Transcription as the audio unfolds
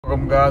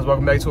Welcome guys,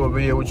 welcome back to a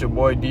video with your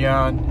boy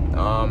Dion.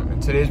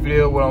 In today's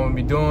video, what I'm gonna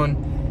be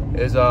doing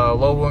is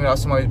leveling out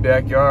somebody's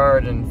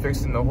backyard and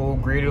fixing the whole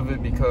grade of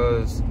it,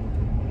 because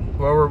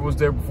whoever was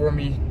there before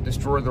me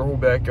destroyed their whole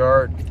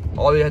backyard.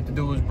 All they had to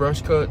do was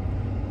brush cut,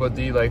 but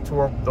they like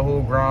tore up the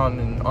whole ground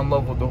and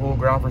unleveled the whole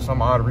ground for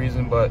some odd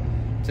reason. But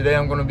today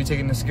I'm gonna be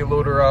taking the skid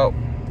loader out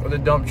with a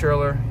dump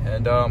trailer,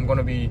 and I'm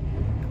gonna be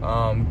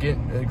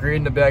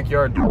grading the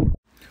backyard.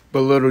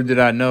 But little did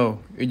I know,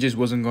 it just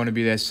wasn't going to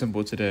be that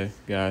simple today,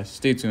 guys.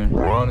 Stay tuned.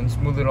 Run and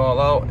smooth it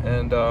all out,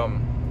 and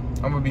I'm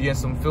going to be getting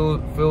some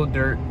filled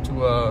dirt to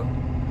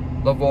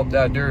level up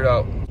that dirt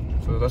out.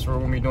 So that's what we're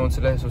going to be doing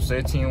today. So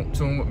stay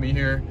tuned with me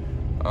here.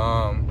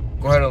 Go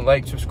ahead and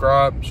like,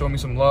 subscribe, show me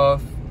some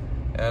love,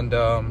 and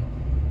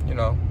you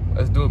know,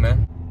 let's do it,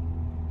 man.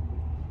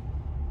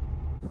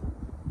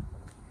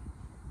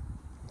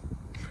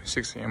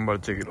 6 a.m. I'm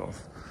about to take it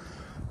off.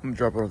 I'm going to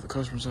drop it off at the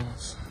customer's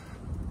house.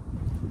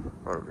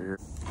 Right over here.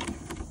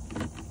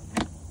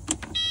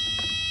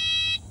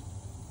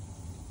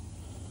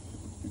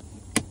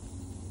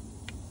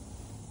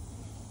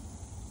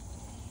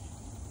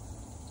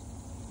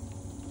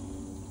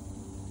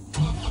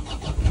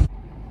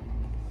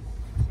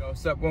 So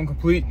step one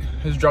complete.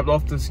 Just dropped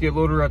off the skid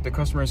loader at the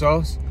customer's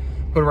house.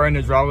 Put it right in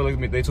the driveway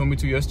like they told me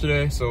to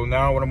yesterday. So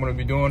now what I'm going to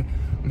be doing,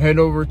 I'm heading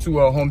over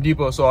to Home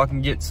Depot so I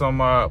can get some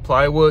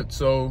plywood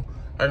so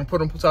I can put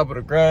them on top of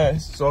the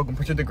grass so I can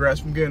protect the grass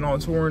from getting all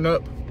torn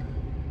up.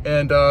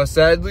 And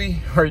sadly,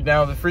 right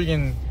now, the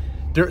freaking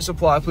dirt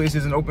supply place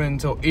isn't open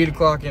until 8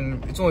 o'clock,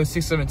 and it's only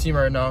 6:17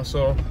 right now,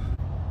 so.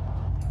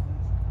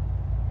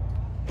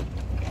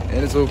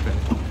 And it's open.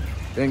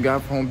 Thank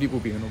God for Home Depot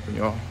being open,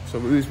 y'all. So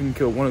at least we can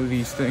kill one of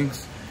these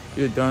things,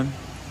 get it done.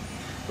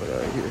 But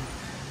here.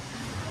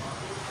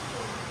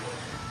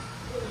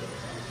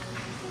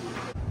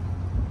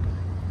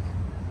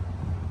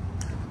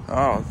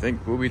 Oh, I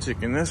think we'll be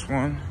taking this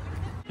one.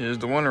 Here's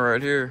the one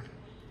right here.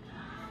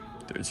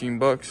 13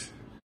 bucks.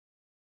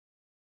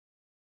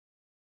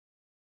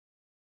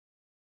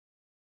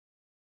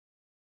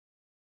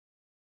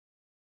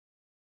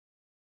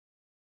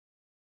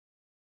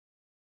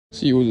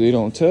 See, what they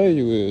don't tell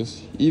you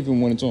is, even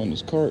when it's on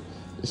this cart,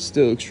 it's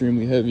still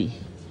extremely heavy.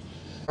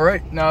 All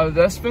right, now that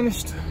that's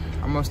finished,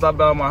 I'm gonna stop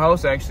by my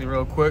house actually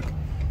real quick,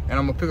 and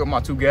I'm gonna pick up my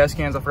 2 gas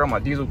cans. I forgot my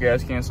diesel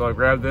gas cans, so I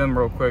grabbed them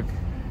real quick.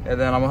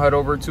 And then I'm gonna head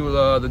over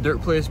to the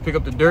dirt place, pick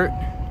up the dirt,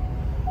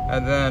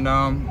 and then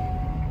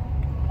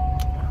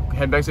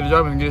head back to the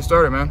job and get it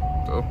started, man.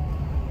 So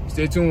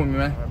stay tuned with me,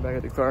 man. Right back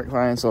at the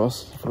client's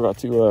house. Forgot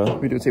to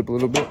videotape a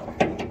little bit.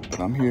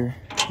 I'm here,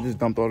 just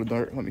dumped all the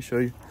dirt. Let me show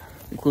you.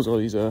 Close all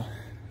these,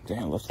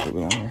 damn, left a little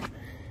bit on here.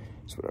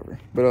 It's whatever.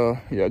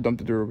 But yeah, I dumped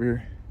the dirt over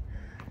here.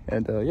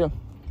 And yeah,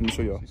 let me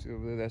show y'all. See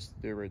over there, that's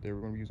the dirt right there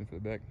we're gonna be using for the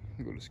back.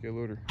 We go to the skid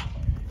loader.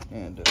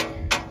 And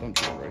dump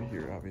truck right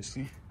here,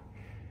 obviously.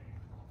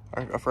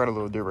 I forgot a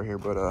little dirt right here,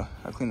 but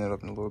I cleaned that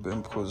up in a little bit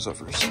and close this up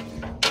first.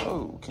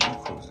 Oh, can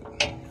we close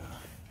it?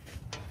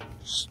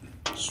 Just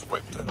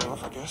swipe that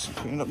off, I guess, and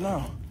clean it up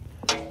now.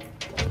 So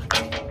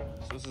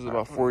this is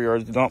about 4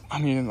 yards to dump. I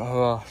mean,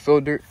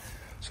 fill dirt.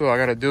 So what I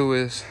gotta do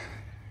is,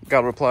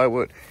 gotta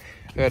plywood.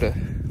 Gotta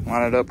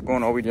line it up,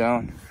 going all the way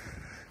down.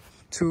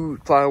 2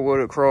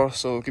 plywood across,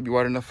 so it could be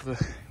wide enough for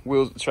the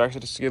wheels, the tracks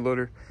of the skid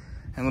loader.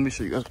 And let me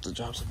show you guys what the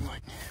job's looking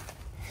like.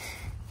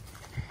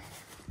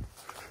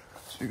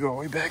 So we go all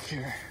the way back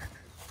here.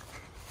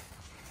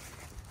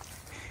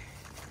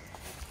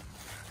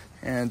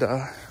 And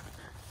I'm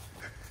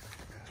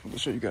gonna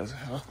show you guys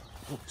how.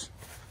 Oops.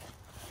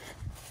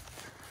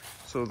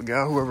 So the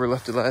guy, whoever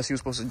left it last, he was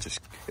supposed to just,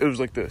 it was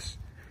like this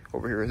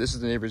over here. This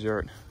is the neighbor's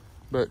yard.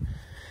 But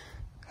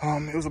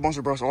it was a bunch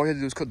of brush. All he had to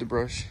do was cut the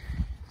brush.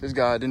 This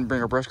guy didn't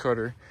bring a brush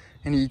cutter,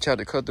 and he tried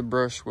to cut the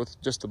brush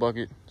with just a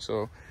bucket.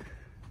 So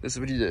this is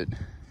what he did.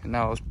 And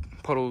now it's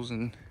puddles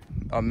and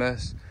a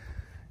mess.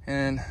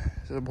 And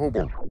it's a whole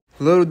bowl.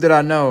 Little did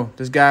I know,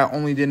 this guy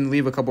only didn't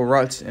leave a couple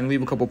ruts and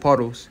leave a couple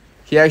puddles.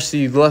 He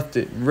actually left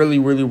it really,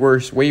 really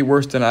worse, way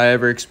worse than I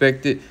ever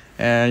expected.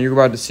 And you're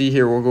about to see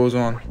here what goes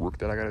on. Work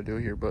that I gotta do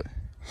here, but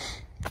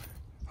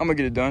I'm gonna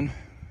get it done.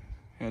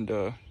 And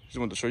just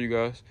wanted to show you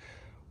guys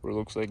what it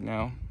looks like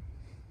now,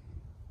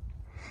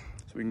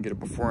 so we can get it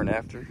before and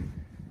after.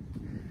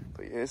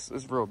 But yeah, it's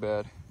real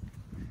bad.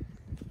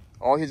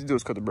 All he had to do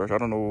was cut the brush. I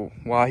don't know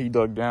why he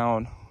dug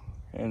down,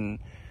 and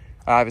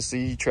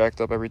obviously he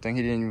tracked up everything.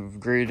 He didn't even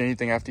grade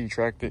anything after he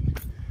tracked it,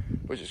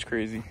 which is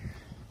crazy.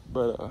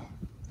 But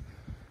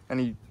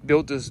and he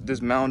built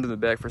this mound in the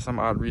back for some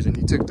odd reason.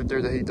 He took the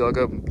dirt that he dug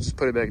up and just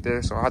put it back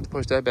there, so I had to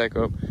push that back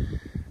up,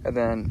 and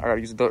then I gotta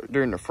use the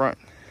dirt in the front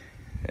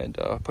and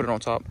put it on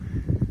top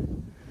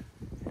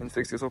and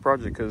fix this whole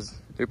project,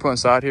 because they're putting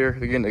side here,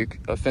 they're getting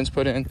a fence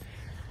put in,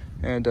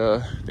 and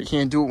they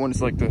can't do it when it's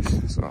like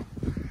this. So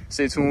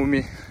stay tuned with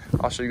me,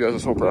 I'll show you guys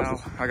this whole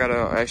process. Now, I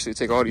gotta actually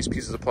take all these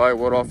pieces of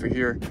plywood off of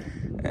here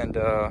and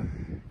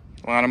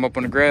line them up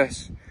on the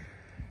grass.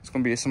 It's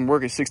gonna be some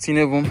work. It's 16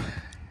 of them.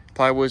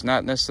 Plywood's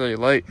not necessarily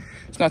light.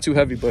 It's not too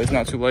heavy, but it's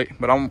not too light.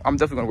 But I'm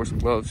definitely gonna wear some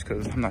gloves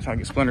because I'm not trying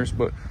to get splinters.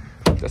 But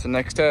that's the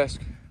next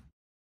task.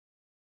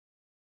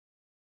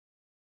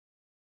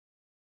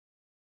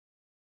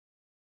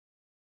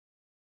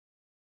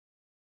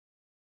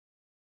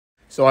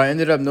 So I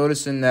ended up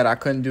noticing that I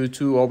couldn't do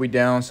 2 all the way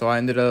down. So I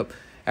ended up,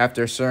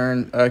 after a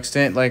certain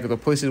extent, like the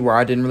places where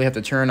I didn't really have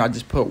to turn, I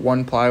just put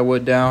 1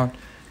 plywood down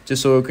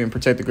just so it can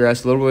protect the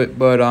grass a little bit.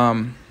 But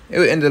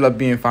it ended up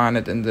being fine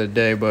at the end of the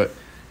day. But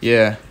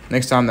yeah,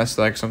 next time that's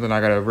like something I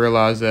gotta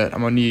realize that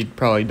I'm gonna need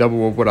probably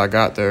double of what I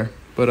got there.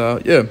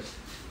 But yeah.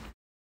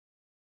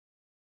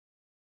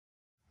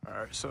 All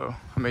right, so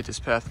I made this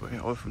pathway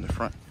all from the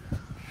front.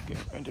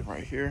 Ended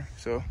right here.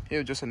 So it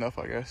was just enough,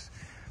 I guess.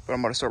 But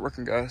I'm about to start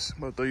working, guys.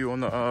 I'm about to throw you on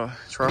the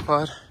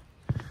tripod.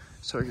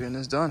 Start getting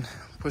this done.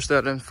 Push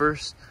that in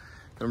first,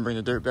 then bring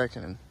the dirt back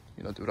in and,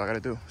 you know, do what I gotta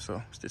do.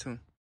 So stay tuned.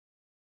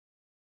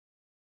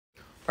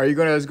 All right, you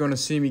guys gonna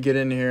see me get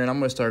in here, and I'm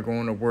gonna start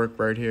going to work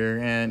right here.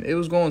 And it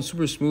was going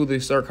super smoothly.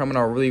 Started coming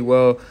out really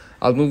well.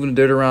 I was moving the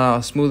dirt around, I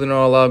was smoothing it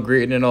all out,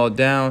 grading it all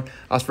down.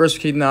 I was first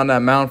keeping down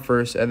that mound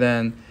first, and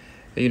then,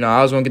 you know,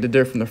 I was gonna get the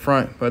dirt from the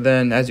front. But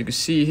then, as you can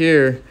see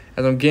here,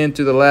 as I'm getting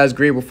to the last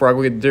grade before I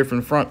go get the dirt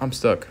from the front, I'm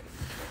stuck.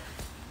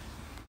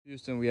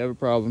 Houston, we have a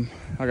problem.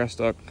 I got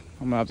stuck.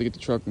 I'm gonna have to get the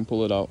truck and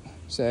pull it out,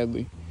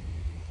 sadly.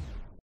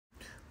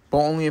 But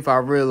only if I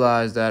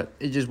realized that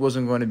it just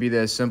wasn't going to be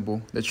that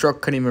simple. The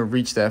truck couldn't even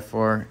reach that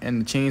far,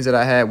 and the chains that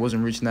I had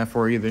wasn't reaching that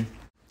far either.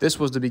 This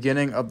was the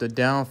beginning of the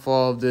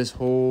downfall of this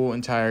whole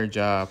entire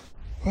job.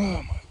 Oh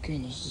my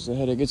goodness, this is a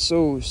headache. It's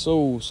so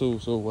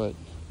wet.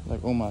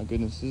 Like, oh my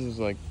goodness, this is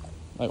like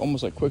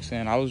almost like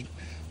quicksand. I was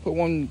put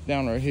one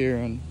down right here,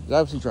 and it's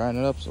obviously drying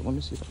it up. So let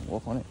me see if I can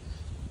walk on it.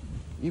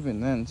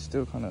 Even then,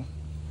 still kind of,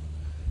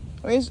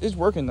 I mean, it's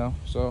working though.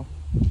 So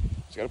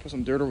just gotta put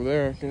some dirt over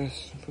there, I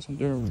guess. Put some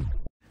dirt over there.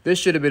 This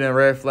should have been a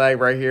red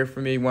flag right here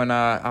for me when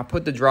I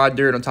put the dry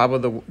dirt on top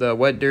of the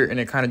wet dirt, and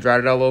it kind of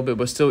dried it out a little bit,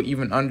 but still,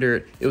 even under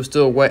it, it was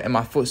still wet, and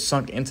my foot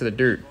sunk into the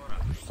dirt.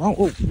 Oh,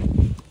 whoa.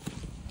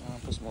 I'll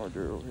put some more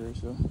dirt over here,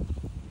 so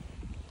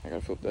I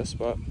gotta flip that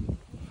spot.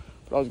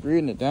 But I was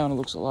grading it down. It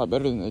looks a lot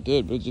better than it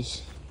did, but it's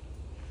just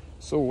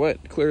so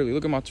wet, clearly.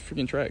 Look at my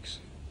freaking tracks.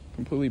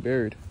 Completely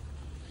buried.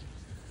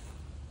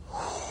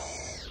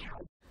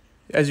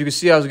 As you can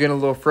see, I was getting a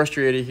little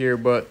frustrated here,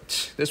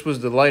 but this was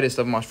the lightest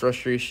of my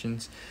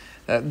frustrations.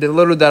 The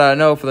little that I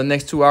know, for the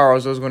next 2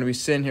 hours, I was going to be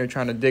sitting here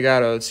trying to dig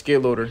out a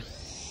skid loader.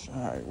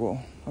 All right,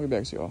 well, I'll get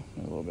back to y'all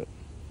in a little bit.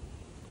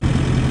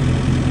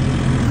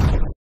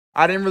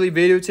 I didn't really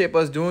videotape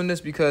us doing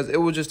this because it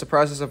was just the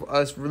process of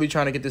us really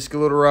trying to get the skid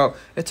loader out.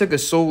 It took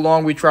us so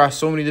long. We tried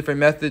so many different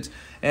methods,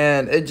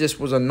 and it just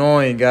was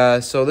annoying,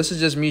 guys. So this is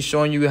just me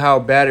showing you how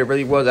bad it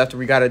really was after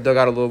we got it dug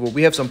out a little bit.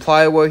 We have some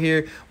plywood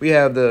here. We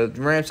have the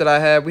ramps that I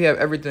have. We have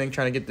everything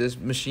trying to get this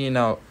machine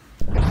out.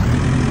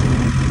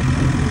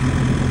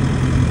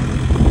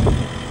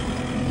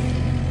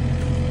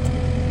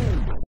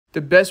 The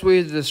best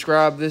way to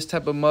describe this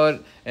type of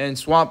mud and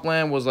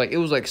swampland was like, it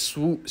was like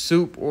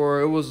soup,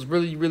 or it was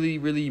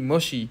really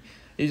mushy.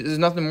 There's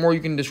nothing more you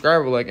can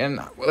describe it like,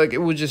 and like, it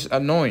was just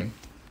annoying.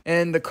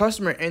 And the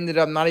customer ended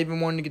up not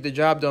even wanting to get the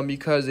job done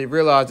because they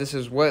realized this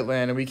is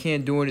wetland and we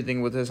can't do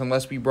anything with this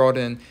unless we brought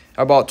in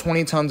about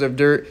 20 tons of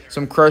dirt,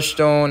 some crushed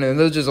stone, and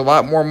there's just a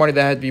lot more money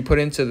that had to be put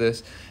into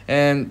this.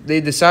 And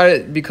they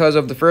decided, because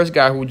of the first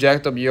guy who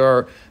jacked up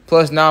yard,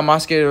 plus now my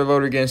skid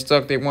loader getting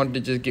stuck, they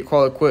wanted to just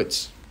call it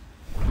quits.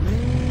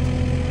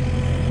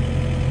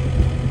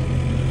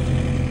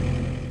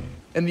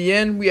 In the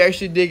end, we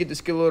actually did get the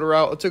skid loader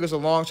out. It took us a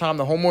long time.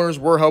 The homeowners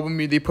were helping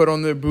me. They put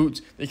on their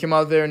boots. They came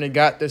out there and they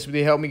got this.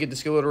 They helped me get the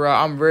skid loader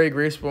out. I'm very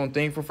grateful and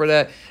thankful for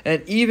that.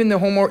 And even though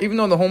the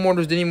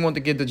homeowners didn't even want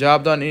to get the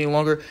job done any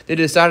longer, they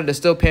decided to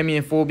still pay me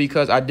in full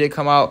because I did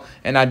come out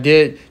and I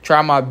did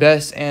try my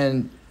best.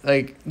 And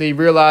like, they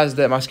realized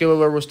that my skid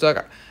loader was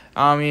stuck.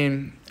 I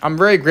mean, I'm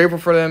very grateful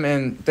for them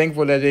and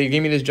thankful that they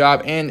gave me this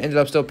job and ended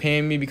up still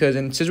paying me, because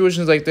in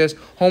situations like this,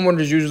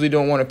 homeowners usually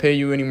don't want to pay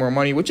you any more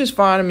money, which is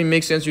fine. I mean, it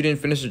makes sense. You didn't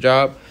finish the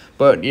job.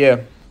 But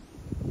yeah.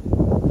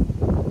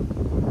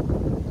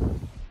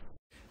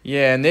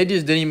 Yeah, and they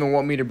just didn't even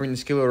want me to bring the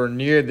skid loader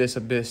near this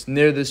abyss,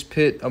 near this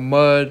pit of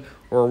mud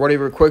or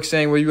whatever,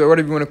 quicksand,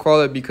 whatever you want to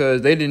call it,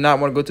 because they did not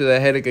want to go through that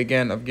headache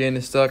again of getting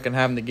it stuck and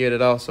having to get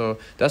it out. So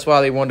that's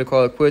why they wanted to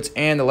call it quits.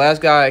 And the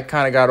last guy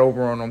kind of got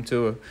over on them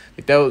too.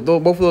 Like both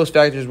of those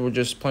factors were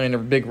just playing a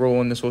big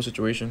role in this whole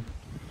situation.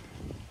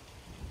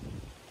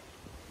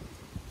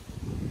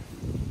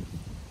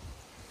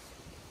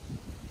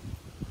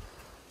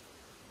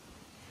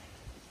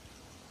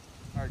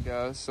 All right,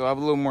 guys, so I have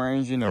a little more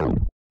energy now.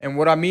 And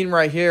what I mean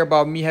right here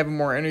about me having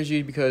more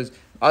energy, because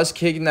us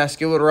kicking that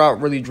skid loader out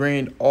really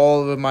drained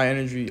all of my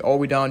energy, all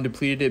the way down,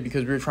 depleted it,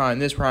 because we were trying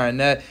this, trying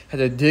that, had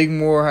to dig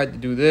more, had to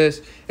do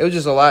this. It was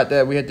just a lot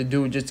that we had to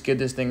do just to get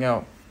this thing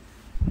out.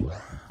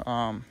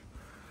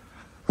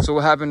 So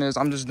what happened is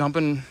I'm just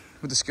dumping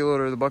with the skid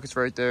loader, the bucket's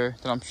right there,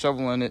 then I'm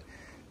shoveling it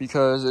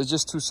because it's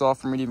just too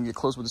soft for me to even get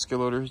close with the skid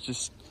loader. It's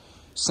just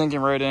sinking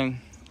right in.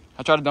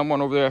 I tried to dump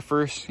one over there at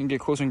first and get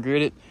close and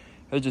grade it.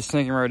 It's just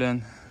sinking right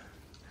in.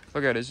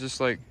 Look at it, it's just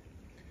like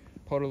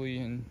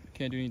puddly and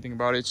can't do anything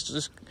about it. It's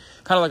just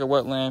kind of like a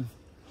wetland.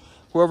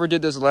 Whoever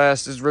did this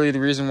last is really the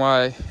reason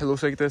why it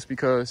looks like this,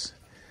 because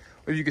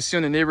if you can see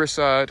on the neighbor's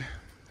side,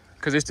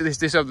 because they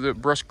still have the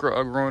brush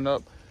growing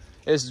up,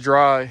 it's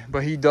dry,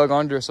 but he dug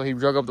under, so he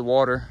dug up the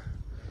water,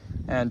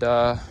 and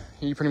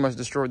he pretty much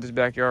destroyed this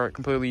backyard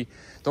completely.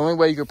 The only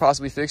way you could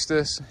possibly fix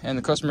this, and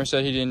the customer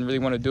said he didn't really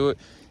want to do it,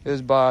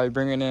 is by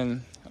bringing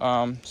in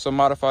some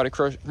modified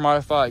crushed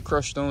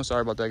stone.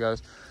 Sorry about that,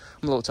 guys.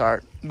 I'm a little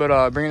tired.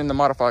 But bringing in the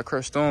modified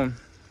crushed stone.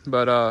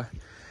 But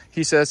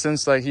he said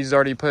since like he's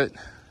already put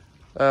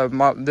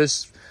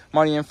this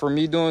money in for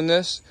me doing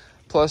this,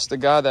 plus the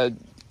guy that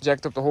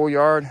jacked up the whole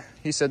yard,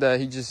 he said that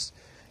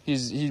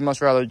he'd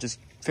much rather just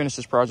finish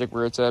this project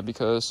where it's at,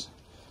 because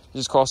it's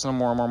just costing him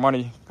more and more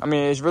money. I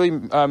mean, it's really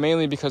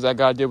mainly because that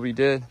guy did what he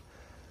did.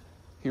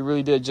 He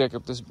really did jack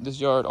up this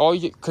yard.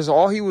 Because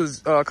all he was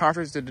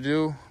contracted to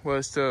do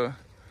was to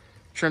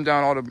trim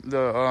down all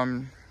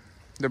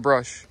the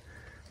brush.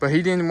 But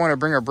he didn't want to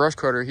bring a brush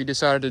cutter. He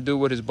decided to do it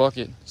with his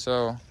bucket.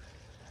 So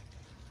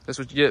that's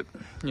what you get,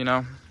 you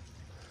know.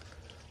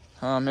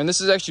 And this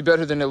is actually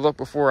better than it looked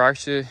before. I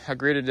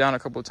graded it down a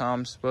couple of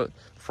times, but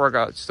before I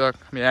got stuck.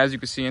 I mean, as you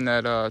can see in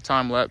that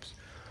time lapse.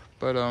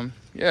 But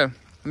yeah,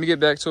 let me get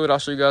back to it. I'll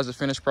show you guys the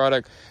finished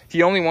product.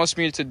 He only wants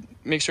me to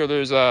make sure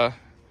there's like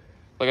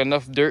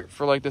enough dirt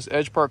for like this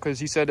edge part, because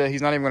he said that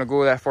he's not even going to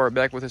go that far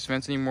back with his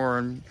fence anymore,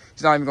 and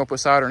he's not even going to put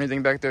solder or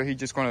anything back there. He's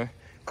just going to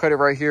cut it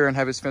right here and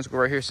have his fence go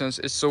right here, since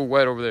it's so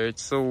wet over there.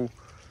 It's so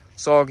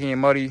soggy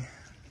and muddy.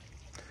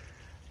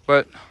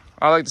 But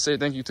I like to say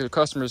thank you to the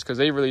customers, because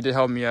they really did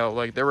help me out.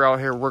 Like, they were out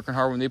here working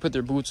hard when they put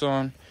their boots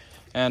on,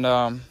 and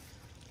I'm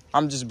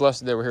just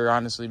blessed that they were here,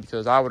 honestly,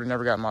 because I would have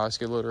never got my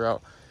skid loader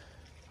out.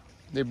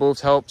 They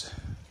both helped,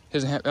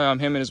 him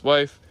and his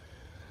wife.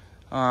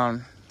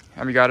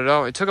 And we got it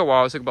out. It took a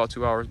while. It took about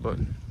 2 hours, but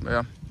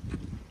yeah,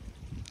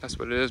 that's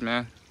what it is,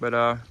 man. But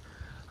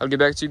I'll get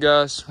back to you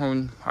guys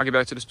when I get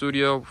back to the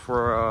studio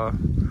for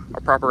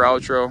a proper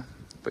outro.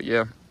 But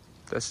yeah,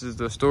 this is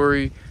the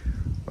story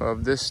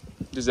of this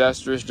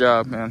disastrous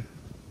job, man.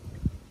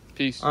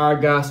 Peace. All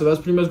right, guys, so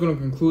that's pretty much going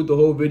to conclude the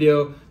whole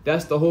video.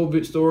 That's the whole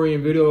story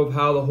and video of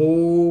how the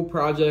whole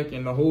project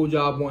and the whole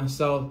job went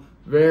south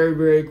very,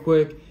 very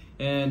quick,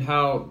 and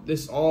how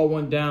this all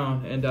went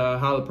down, and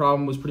how the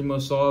problem was pretty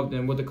much solved,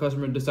 and what the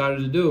customer decided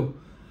to do.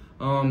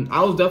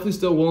 I was definitely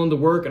still willing to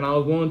work, and I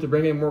was willing to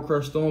bring in more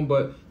crushed stone,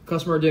 but the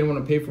customer didn't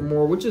want to pay for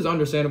more, which is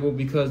understandable,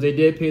 because they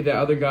did pay that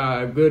other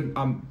guy a good,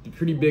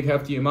 pretty big,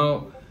 hefty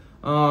amount.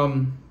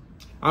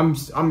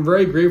 I'm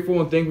very grateful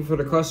and thankful for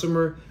the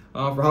customer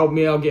for helping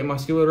me out, getting my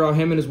skid loader out.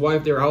 Him and his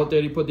wife, they were out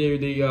there. They put the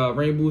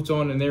rain boots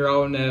on, and they were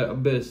out in that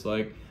abyss.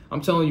 Like,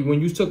 I'm telling you, when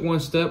you took one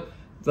step,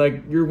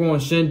 like, you're going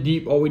shin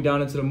deep all the way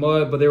down into the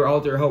mud, but they were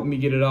out there helping me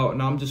get it out,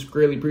 and I'm just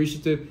greatly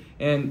appreciative.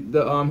 And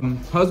the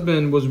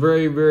husband was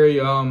very, very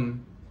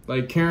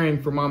like,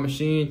 caring for my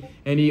machine,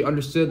 and he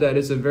understood that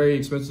it's a very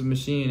expensive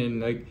machine,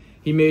 and like,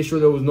 he made sure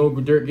there was no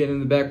dirt getting in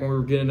the back when we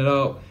were getting it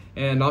out.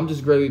 And I'm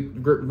just very,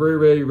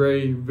 very,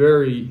 very,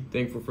 very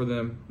thankful for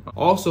them.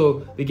 Also,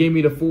 they gave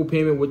me the full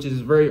payment, which is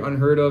very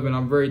unheard of, and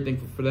I'm very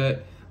thankful for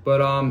that.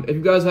 But if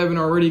you guys haven't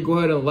already, go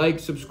ahead and like,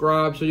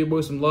 subscribe, show your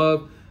boy some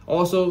love.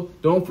 Also,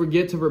 don't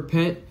forget to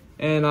repent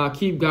and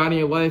keep God in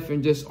your life,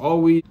 and just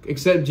always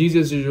accept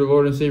Jesus as your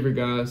Lord and Savior,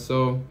 guys.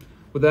 So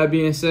with that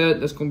being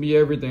said, that's going to be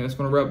everything. That's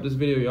going to wrap this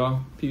video,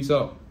 y'all. Peace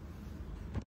out.